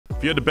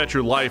If you had to bet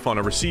your life on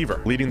a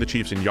receiver leading the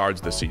Chiefs in yards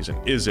this season,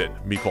 is it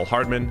Mecole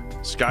Hardman,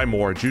 Skyy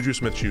Moore, Juju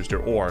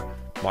Smith-Schuster, or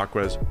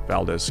Marquez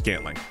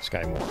Valdez-Scantling?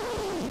 Skyy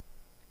Moore.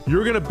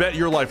 You're going to bet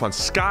your life on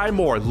Skyy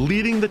Moore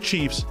leading the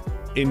Chiefs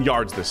in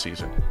yards this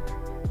season.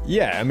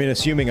 Yeah, I mean,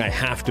 assuming I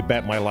have to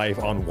bet my life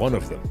on one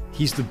of them.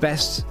 He's the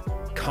best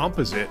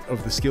composite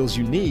of the skills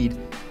you need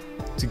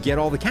to get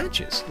all the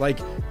catches. Like,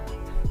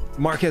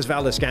 Marquez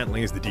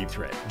Valdez-Scantling is the deep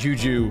threat.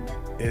 Juju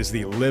is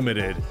the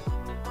limited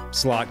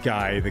slot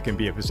guy that can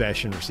be a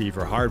possession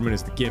receiver. Hardman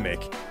is the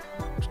gimmick.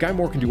 Skyy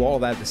Moore can do all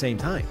of that at the same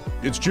time.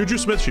 It's Juju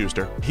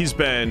Smith-Schuster. He's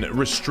been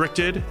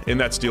restricted in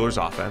that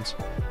Steelers offense.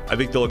 I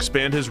think they'll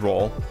expand his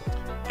role.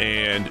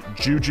 And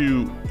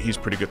Juju, he's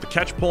pretty good at the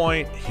catch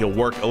point. He'll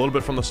work a little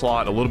bit from the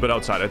slot, a little bit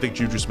outside. I think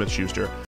Juju Smith-Schuster